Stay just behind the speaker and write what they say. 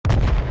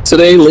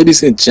Today,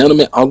 ladies and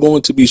gentlemen, I'm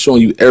going to be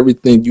showing you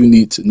everything you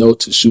need to know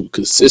to shoot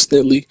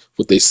consistently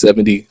with a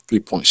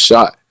 73-point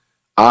shot.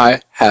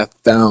 I have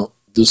found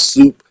the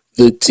soup,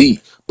 the tea,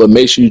 but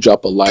make sure you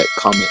drop a like,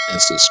 comment, and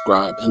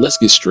subscribe, and let's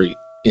get straight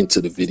into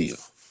the video.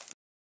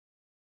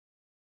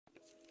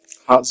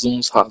 Hot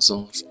zones.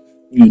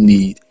 You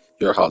need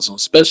your hot zone,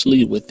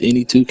 especially with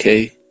any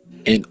 2K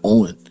and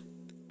on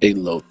a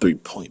low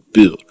 3-point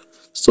build.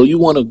 So you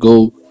want to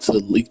go to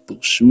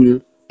Lethal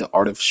Shooter, the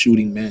art of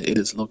shooting, man. It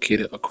is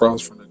located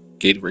across from the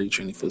Gatorade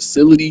training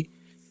facility,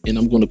 and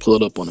I'm going to pull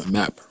it up on a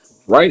map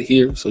right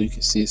here so you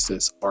can see it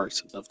says art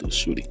of the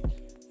shooting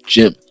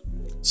gym.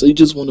 So you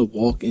just want to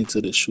walk into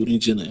the shooting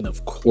gym, and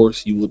of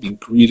course you will be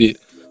greeted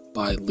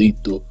by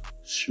Lethal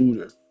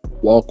Shooter.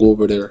 Walk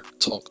over there,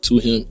 talk to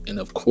him, and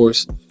of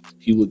course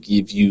he will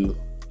give you,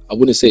 I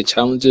wouldn't say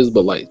challenges,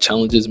 but like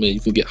challenges, man. You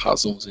can get hot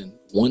zones in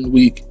 1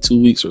 week,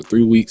 2 weeks, or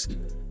 3 weeks.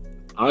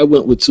 I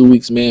went with 2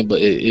 weeks, man, but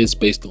it is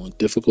based on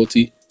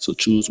difficulty, so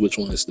choose which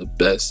one is the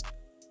best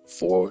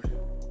for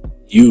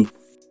you.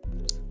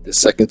 The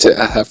second tip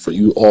I have for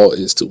you all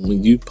is to,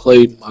 when you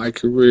play My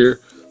Career,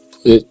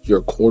 put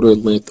your quarter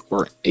length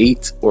or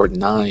 8 or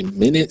 9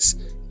 minutes,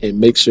 and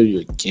make sure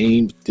your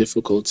game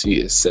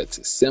difficulty is set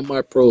to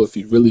semi-pro if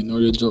you really know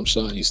your jump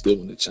shot and you still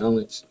want to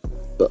challenge.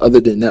 But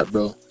other than that,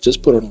 bro,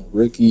 just put it on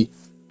rookie.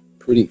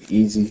 Pretty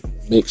easy.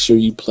 Make sure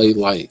you play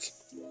like,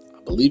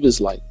 I believe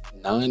it's like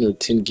 9 or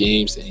 10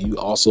 games, and you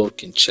also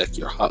can check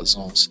your hot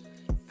zones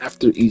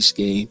after each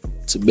game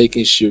to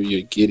making sure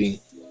you're getting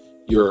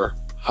your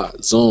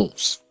hot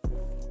zones.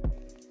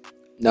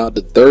 Now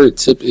the third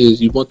tip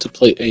is you want to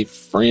play a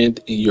friend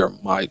in your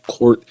My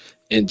Court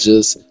and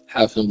just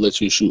have him let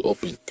you shoot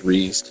open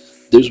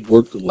threes. This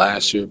worked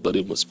last year, but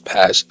it was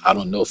patched. I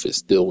don't know if it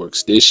still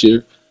works this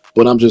year,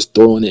 but I'm just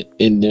throwing it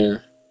in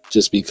there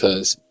just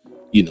because,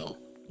 you know,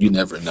 you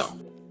never know.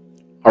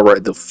 All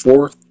right, the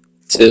fourth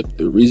tip,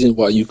 the reason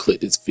why you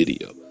click this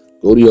video,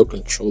 go to your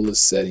controller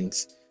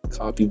settings,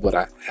 copy what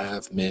I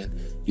have, man.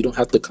 You don't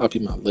have to copy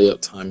my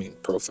layup timing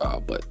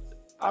profile, but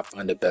I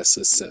find the best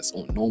success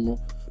on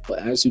normal. But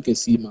as you can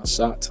see, my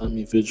shot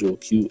timing visual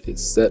cue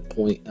is set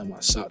point, and my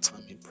shot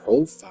timing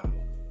profile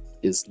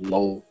is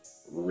low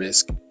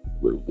risk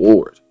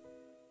reward.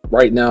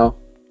 Right now,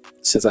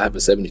 since I have a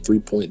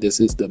 73-point, this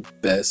is the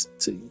best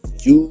to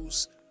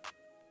use.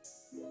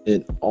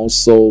 And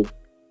also,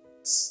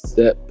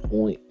 set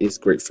point is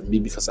great for me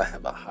because I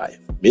have a high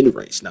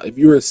mid-range. Now if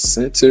you're a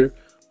center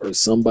or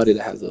somebody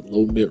that has a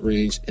low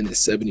mid-range and a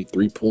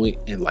 73-point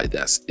and like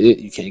that's it,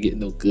 you can't get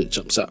no good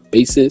jump shot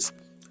bases,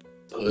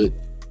 put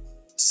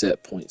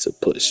set point to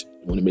push.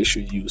 You want to make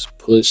sure you use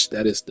push.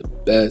 That is the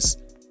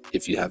best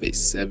if you have a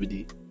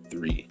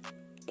 73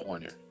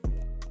 pointer.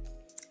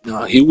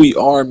 Now here we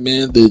are,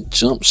 man. The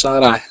jump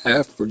shot I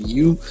have for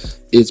you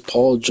is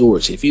Paul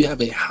George. If you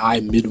have a high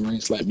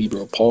mid-range like me,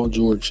 bro, Paul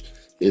George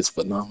is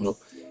phenomenal.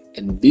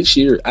 And this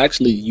year,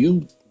 actually,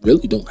 you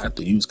really don't have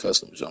to use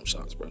custom jump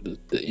shots, bro. The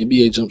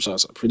NBA jump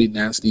shots are pretty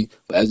nasty,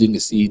 but as you can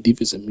see,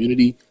 defense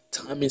immunity,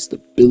 time and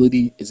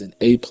stability is an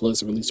A+,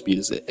 release speed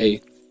is an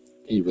A,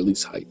 and your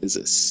release height is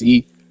a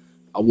C.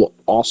 I will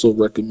also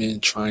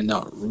recommend trying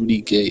out Rudy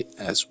Gay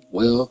as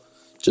well,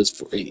 just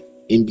for a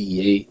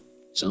NBA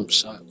jump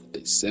shot with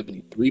a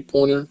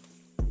 73-pointer.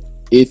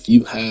 If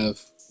you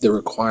have the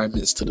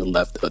requirements to the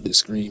left of the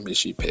screen, make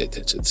sure you pay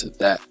attention to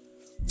that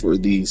for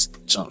these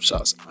jump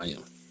shots I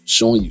am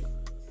showing you.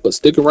 But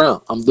stick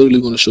around, I'm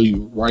literally going to show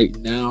you right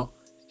now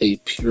a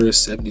pure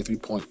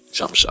 73-point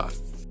jump shot.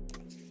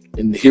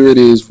 And here it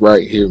is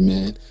right here,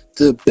 man.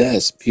 The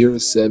best pure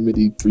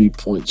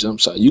 73-point jump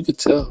shot. You could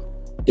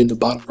tell in the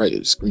bottom right of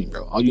the screen,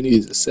 bro. All you need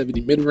is a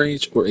 70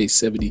 mid-range or a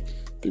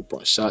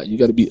 73-point shot. You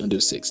got to be under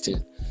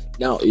 6'10".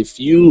 Now if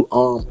you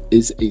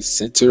is a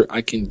center,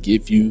 I can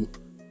give you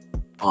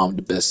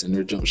the best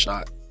center jump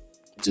shot.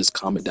 Just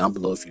comment down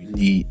below if you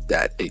need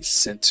that, a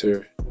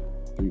center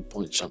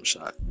 3-point jump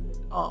shot.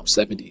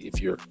 70 if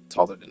you're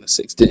taller than a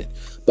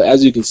 6'10". But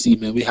as you can see,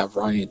 man, we have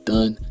Ryan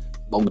Dunn,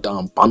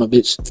 Bogdan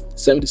Bogdanovic,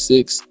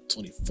 76,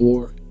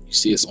 24. You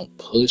see it's on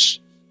push,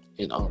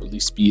 and our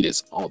release speed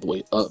is all the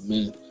way up,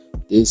 man.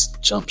 This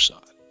jump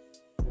shot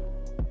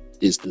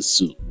is the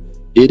suit.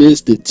 It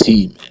is the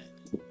T,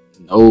 man.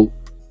 No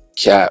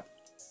cap.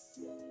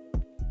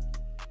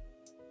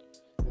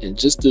 And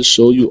just to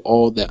show you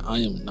all that I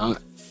am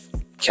not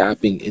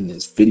capping in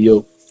this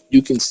video,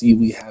 you can see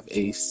we have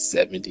a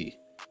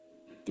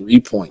 73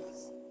 point.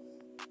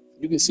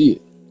 You can see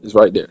it. It's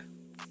right there.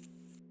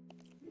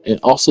 And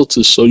also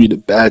to show you the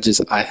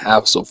badges I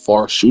have so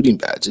far, shooting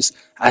badges,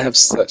 I have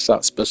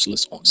shot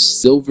specialist on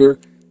silver,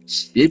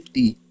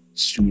 shifty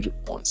shooter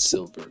on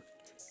silver,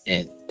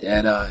 and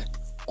Deadeye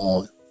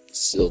on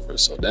silver.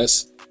 So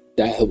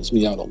that helps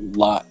me out a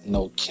lot,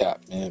 no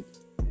cap, man.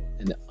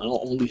 And I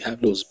don't only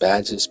have those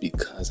badges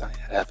because I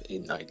have a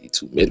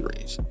 92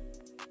 mid-range.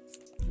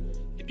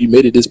 If you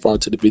made it this far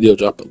into the video,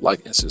 drop a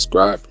like and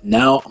subscribe.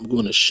 Now I'm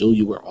going to show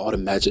you where all the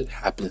magic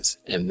happens,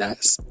 and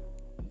that's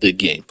the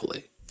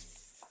gameplay.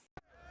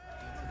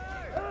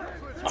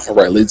 All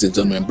right, ladies and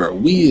gentlemen, bro,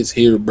 we is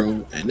here,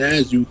 bro, and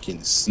as you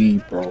can see,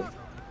 bro,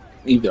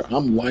 either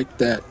I'm like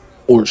that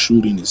or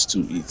shooting is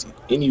too easy.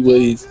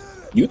 Anyways,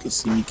 you can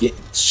see me getting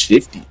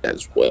shifty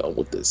as well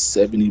with the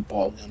 70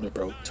 ball handler,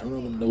 bro. Turn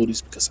on the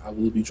notice because I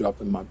will be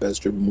dropping my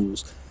best dribble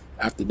moves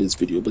after this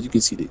video. But you can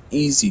see the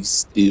easy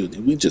steal,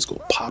 and we just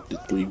go pop the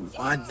three.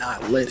 Why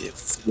not let it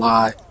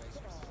fly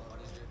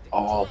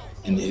all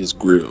in his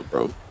grill,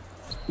 bro?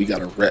 We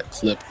got a rep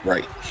clip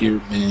right here,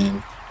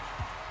 man.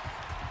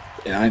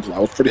 And I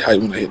was pretty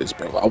hyped when I hit this,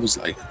 bro. I was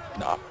like,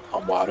 nah,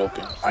 I'm wide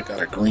open. I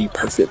got a green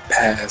perfect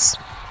pass.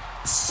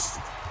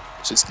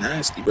 Just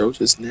nasty, bro.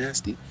 Just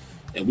nasty.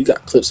 And we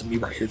got clips of me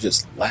right here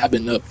just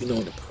labbing up, in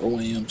the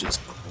pro-am, just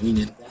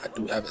greening. I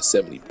do have a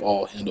 70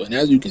 ball handle. And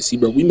as you can see,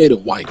 bro, we made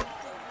it white.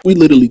 We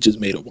literally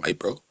just made it white,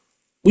 bro.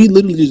 We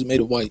literally just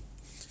made it white.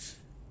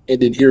 And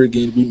then here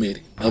again, we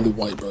made another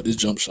white, bro. This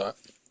jump shot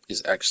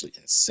is actually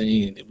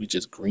insane. And we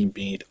just green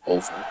beaned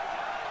over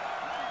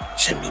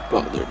Jimmy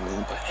Butler,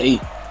 man. But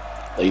hey,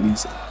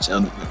 ladies and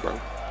gentlemen, bro,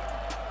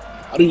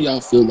 how do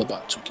y'all feel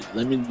about 2K?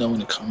 Let me know in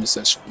the comment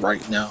section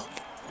right now.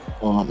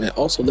 And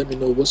also let me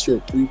know what's your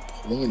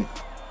 3-pointer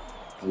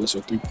and what's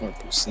your 3-point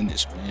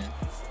percentage, man.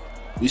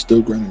 We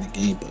still grinding the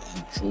game, but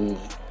enjoy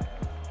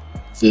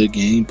the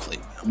gameplay.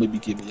 I'm gonna be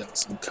giving y'all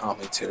some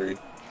commentary,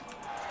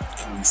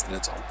 and we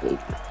finna talk over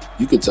it.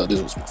 You could tell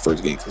this was my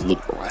first game because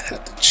look, bro, I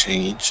had to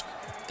change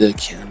the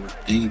camera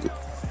angle.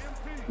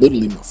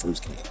 Literally my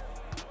first game,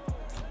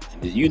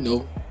 and then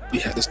we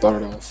had to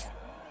start it off.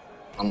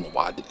 I don't know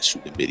why I didn't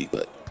shoot the midi,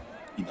 but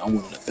I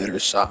wanted a better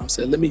shot. I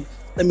said, let me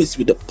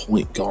see the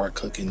point guard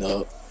cooking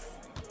up.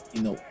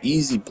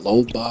 Easy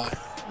blow by,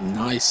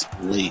 nice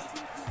lay.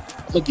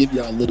 I'm gonna give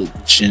y'all a little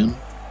gem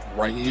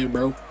right here,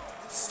 bro.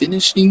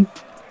 Finishing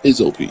is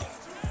OP.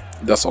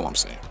 That's all I'm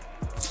saying.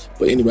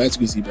 But anyway, as you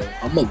can see, bro,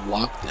 I'm a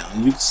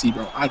lockdown. You can see,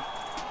 bro, I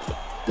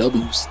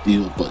W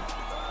steal, but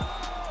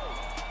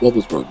what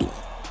was bro doing?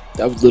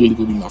 That was literally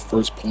gonna be my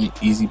first point,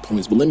 easy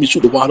points. But let me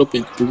shoot the wide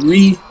open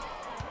three.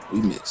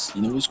 We miss.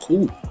 It's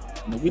cool.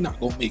 We're not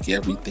gonna make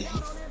everything.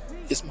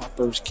 It's my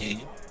first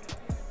game.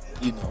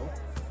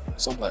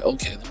 So I'm like,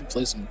 okay, let me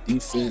play some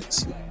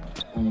defense.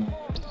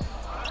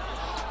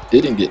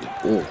 Didn't get the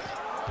ball.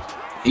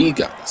 He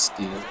got the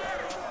steal.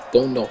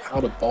 Don't know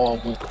how the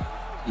ball went.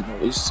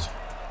 It's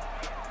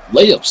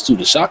layups to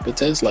the shot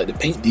contest, like the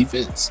paint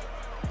defense.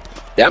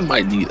 That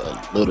might need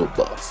a little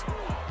buff.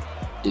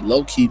 It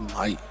low-key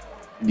might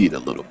need a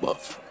little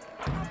buff.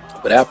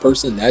 But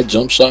that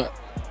jump shot,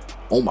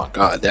 oh my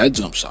god, that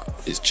jump shot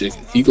is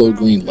chicken. He go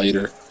green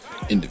later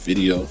in the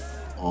video.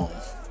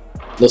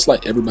 Looks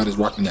like everybody's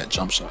rocking that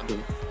jump shot,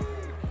 though.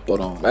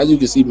 But as you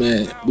can see,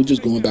 man, we're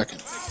just going back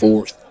and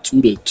forth,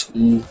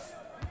 2-2.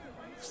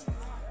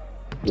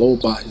 Blow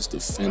by his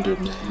defender,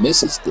 man.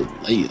 Misses the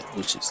layup,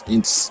 which is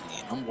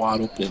insane. I'm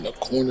wide open in the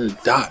corner.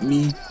 Dot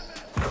me.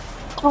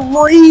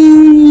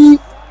 Green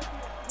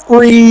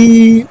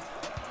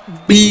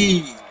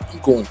B. I'm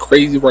going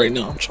crazy right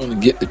now. I'm trying to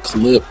get the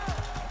clip.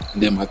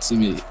 And then my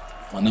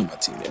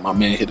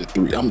man hit a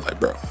three. I'm like,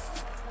 bro,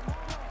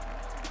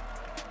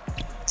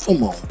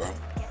 come on, bro.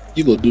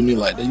 You gonna do me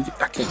like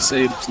that? I can't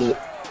save the clip.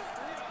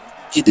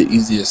 Get the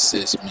easy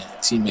assist, man.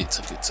 Teammate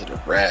took it to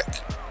the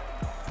rack.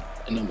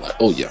 And I'm like,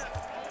 oh yeah,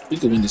 we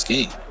can win this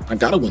game. I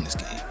gotta win this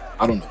game.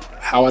 I don't know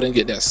how I didn't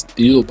get that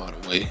steal, by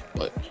the way,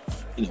 but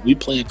we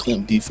playing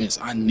Clemson defense.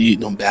 I need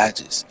them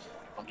badges.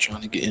 I'm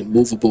trying to get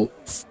immovable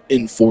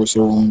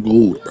enforcer on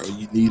gold, bro.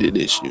 You need it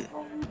this year.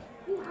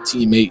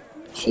 Teammate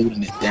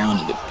holding it down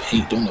in the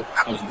paint. Don't know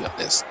how he got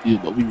that steal,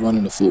 but we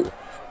running the floor.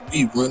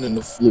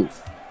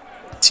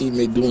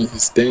 Teammate doing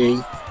his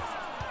thing.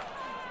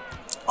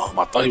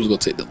 I thought he was gonna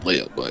take the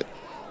layup, but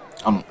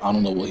I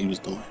don't know what he was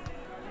doing.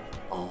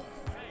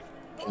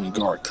 Point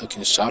guard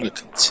cooking shot, a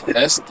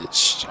contested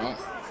shot,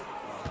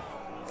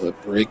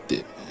 but breaked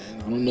it,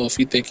 man. I don't know if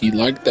he think he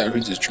liked that or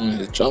he's just trying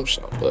his jump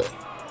shot, but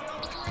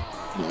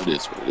it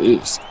is what it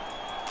is.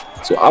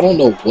 So I don't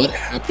know what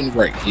happened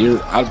right here.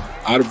 I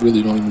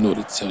really don't even know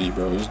what to tell you,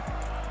 bro.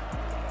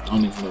 I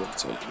don't even know what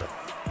to tell you, bro.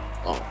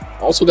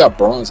 Also got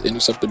bronze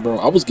interceptor, bro.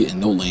 I was getting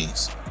no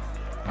lanes.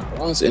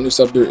 Bronze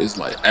interceptor is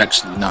like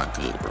actually not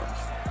good, bro.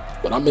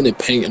 But I'm in the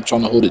paint. I'm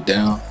trying to hold it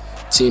down.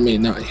 Teammate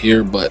not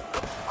here, but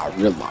I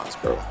realized,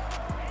 bro,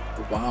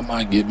 why am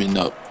I giving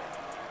up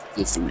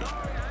the three?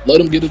 Let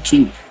him get a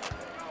two.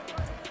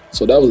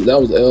 So that was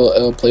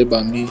LL play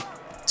by me.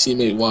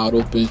 Teammate wide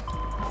open.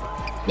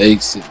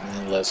 Makes it,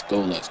 man. Let's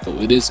go.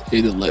 It is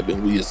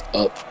 8-11. We is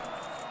up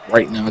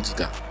right now. I just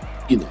got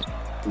 3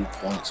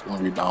 points,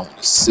 1 rebound, 1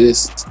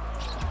 assist.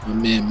 My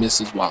man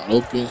misses wide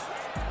open.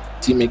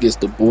 Teammate gets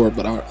the board,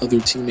 but our other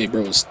teammate,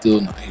 bro, is still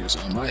not here. So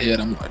in my head,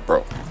 I'm like,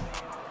 bro,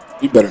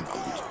 we better not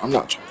lose. I'm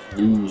not trying to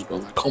lose, bro.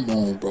 Like, come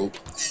on, bro.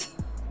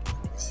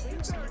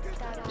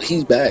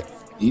 He's back.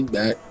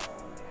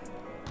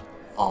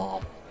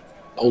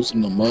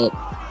 Posting them up.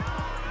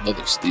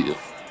 Another steal.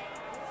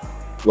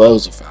 Well, it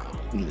was a foul.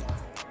 Man.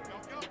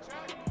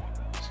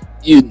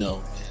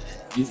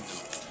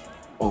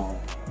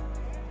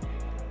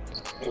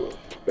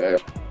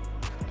 Bad.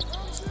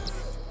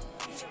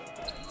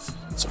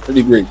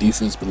 Pretty great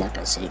defense, but like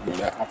I said, bro,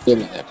 I feel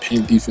like that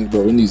paint defense,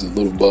 bro, it needs a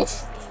little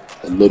buff,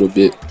 a little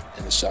bit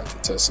in the shot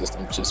contest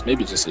system.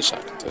 Maybe just a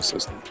shot contest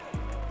system.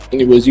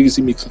 Anyways, you can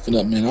see me cooking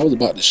up, man. I was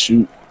about to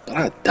shoot, but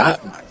I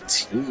dot my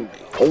teammate.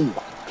 Oh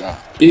my god,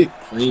 big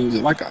creams.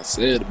 And like I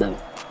said, bro,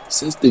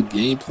 since the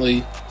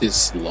gameplay is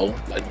slow,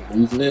 like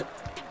movement,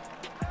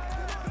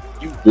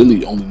 you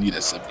really only need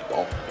a 70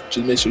 ball.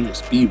 Just make sure your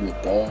speed with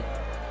ball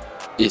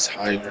is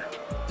higher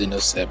than a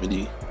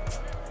 71.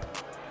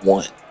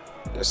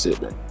 That's it,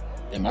 bro.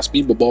 And my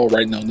speed with ball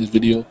right now in this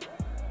video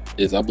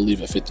is, I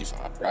believe, a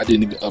 55. Bro. I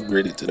didn't even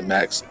upgrade it to the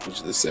max,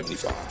 which is a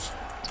 75.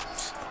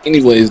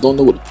 Anyways, don't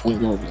know what the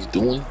point guard was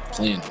doing.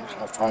 Playing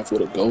high five for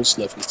the ghost.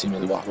 Left his team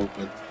wide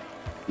open.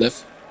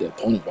 Left the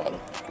opponent wide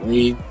open.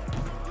 Green.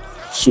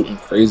 Shooting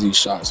crazy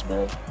shots,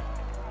 bro.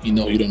 You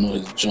know he don't know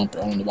his jumper.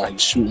 I don't know why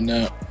he's shooting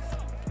that.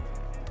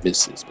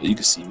 Misses, but you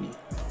can see me.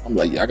 I'm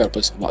like, yeah, I gotta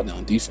play some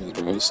lockdown defense,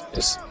 bro.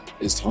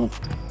 It's time.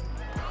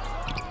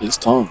 It's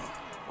time.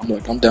 I'm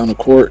like, I'm down the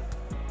court.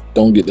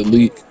 Don't get the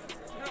leak.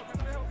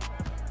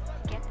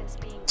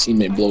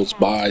 Teammate blows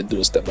by, do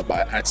a step up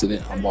by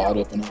accident. I'm wide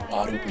open, I'm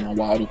wide open, I'm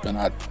wide open.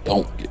 I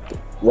don't get the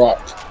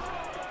rock.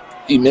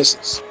 He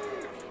misses.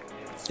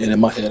 And in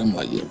my head, I'm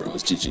like, yeah, bro,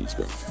 it's GG's,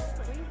 bro.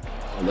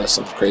 Unless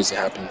something crazy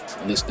happens,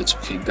 unless the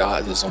 2K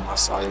gods is on my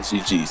side, it's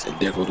GG's. And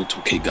there go the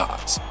 2K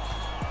gods.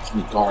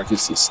 Point guard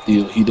gets a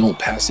steal. He don't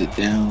pass it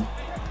down.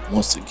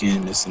 Once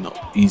again, missing an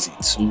easy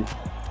 2.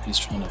 He's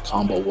trying to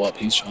combo up.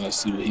 He's trying to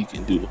see what he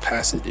can do.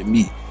 Pass it to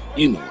me.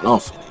 You know what I'm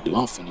finna do.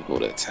 I'm finna go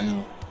to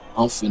town.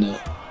 I'm finna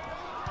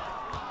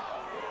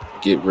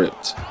get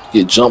ripped.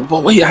 Get jumped.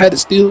 But wait, I had to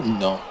steal?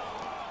 No.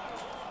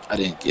 I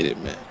didn't get it,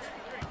 man.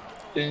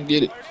 Didn't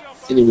get it.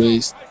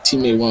 Anyways,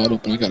 teammate wide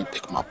open. I gotta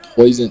pick my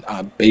poison.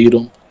 I bait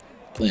him.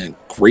 Playing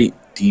great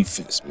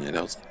defense, man.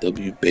 That was a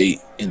W bait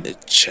in the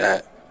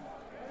chat.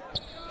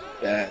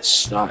 Bad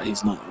shot.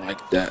 He's not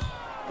like that.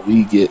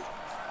 We get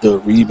the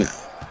rebound.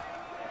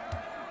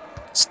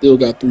 Still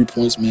got 3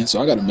 points, man. So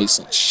I gotta make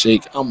something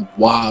shake. I'm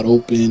wide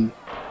open.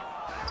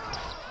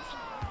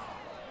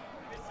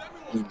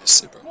 We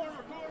miss it, bro.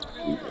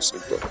 We miss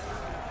it, bro.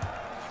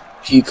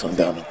 He come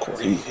down the court.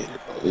 He hit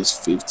it, bro. It's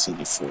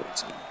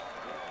 15-14.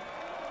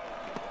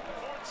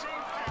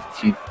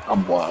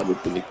 I'm wide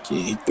open again.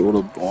 He throw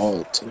the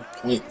ball to the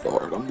point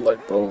guard. I'm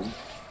like, bro.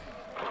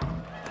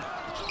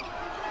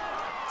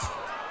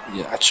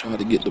 Yeah, I try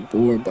to get the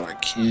board, but I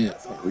can't.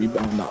 My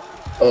rebound not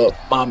up.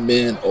 My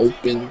man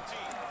open.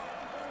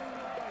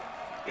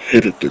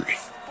 Hit a 3.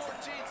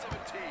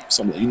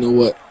 So I'm like, you know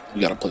what?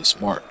 We gotta play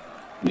smart.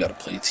 We gotta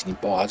play team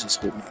ball. I just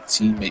hope my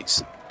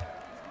teammates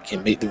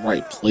can make the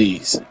right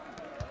plays.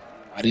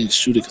 I didn't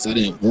shoot it because I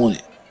didn't want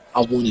it.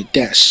 I wanted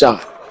that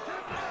shot.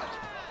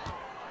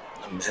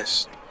 I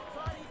missed.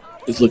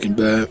 It's looking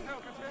bad.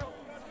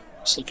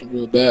 It's looking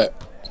real bad.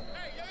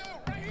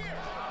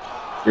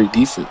 Great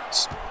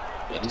defense.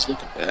 Man, it's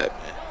looking bad,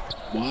 man.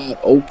 Wide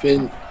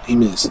open. He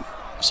missed.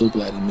 I'm so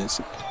glad he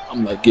missed.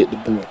 I'm like, get the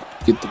board.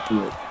 Get the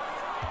board.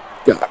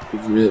 Got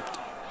ripped.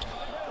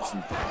 Oh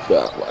my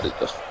god, why did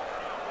the...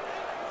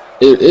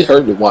 It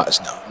hurt to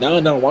watch now.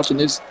 Now I'm watching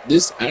this.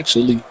 This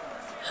actually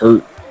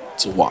hurt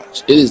to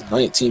watch. It is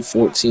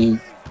 1914.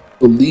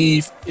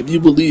 If you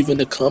believe in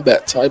the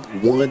comeback type,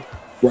 1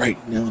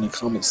 right now in the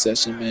comment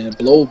section, man.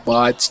 Blow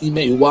by,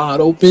 teammate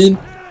wide open.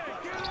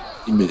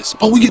 He missed.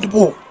 Oh, we get the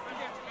board.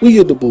 We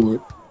get the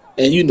board.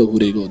 And you know who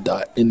they gonna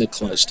dot in the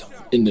clutch time.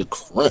 In the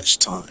crunch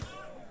time.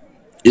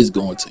 It's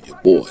going to your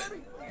boy.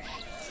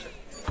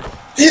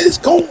 It's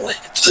going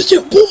to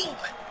your boy.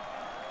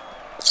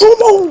 Come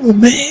on,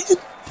 man.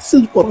 This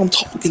is what I'm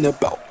talking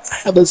about. I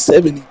have a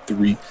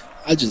 73.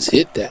 I just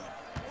hit that.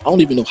 I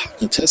don't even know how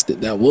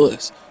contested that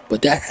was,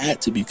 but that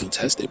had to be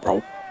contested,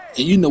 bro.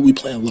 And you know we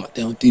playing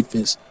lockdown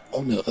defense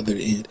on the other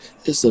end.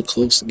 It's a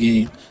close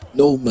game.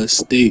 No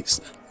mistakes.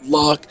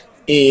 Lock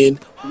in.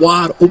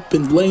 Wide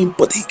open lane,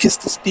 but he gets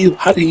the steal.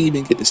 How did he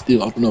even get the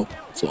steal? I don't know.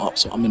 So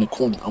I'm in the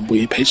corner. I'm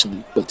waiting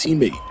patiently. But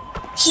teammate,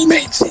 he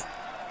makes it.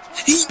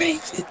 He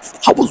makes it.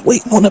 I was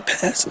waiting on a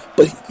pass,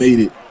 but he made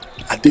it.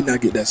 I did not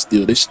get that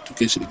steal. They should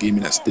have gave me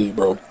that steal,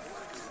 bro.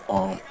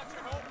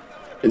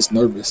 It's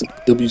nervous.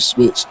 W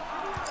switch.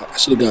 I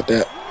should have got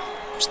that.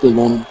 I'm still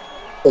on him.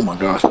 Oh my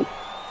gosh.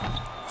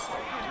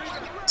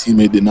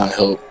 Teammate did not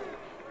help.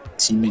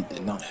 Teammate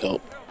did not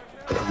help.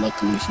 But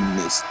luckily he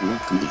missed.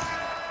 Luckily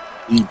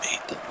we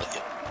made the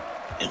layup.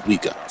 And we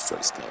got our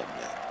first dub,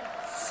 man.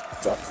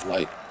 Drop a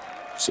like,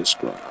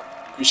 subscribe.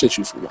 Appreciate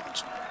you for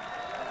watching.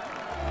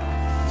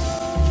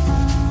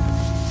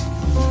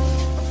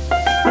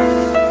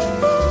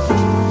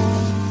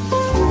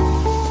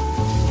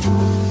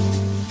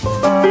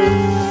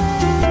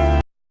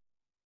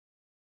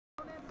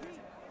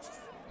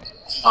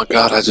 Oh my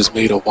god, I just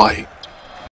made a white.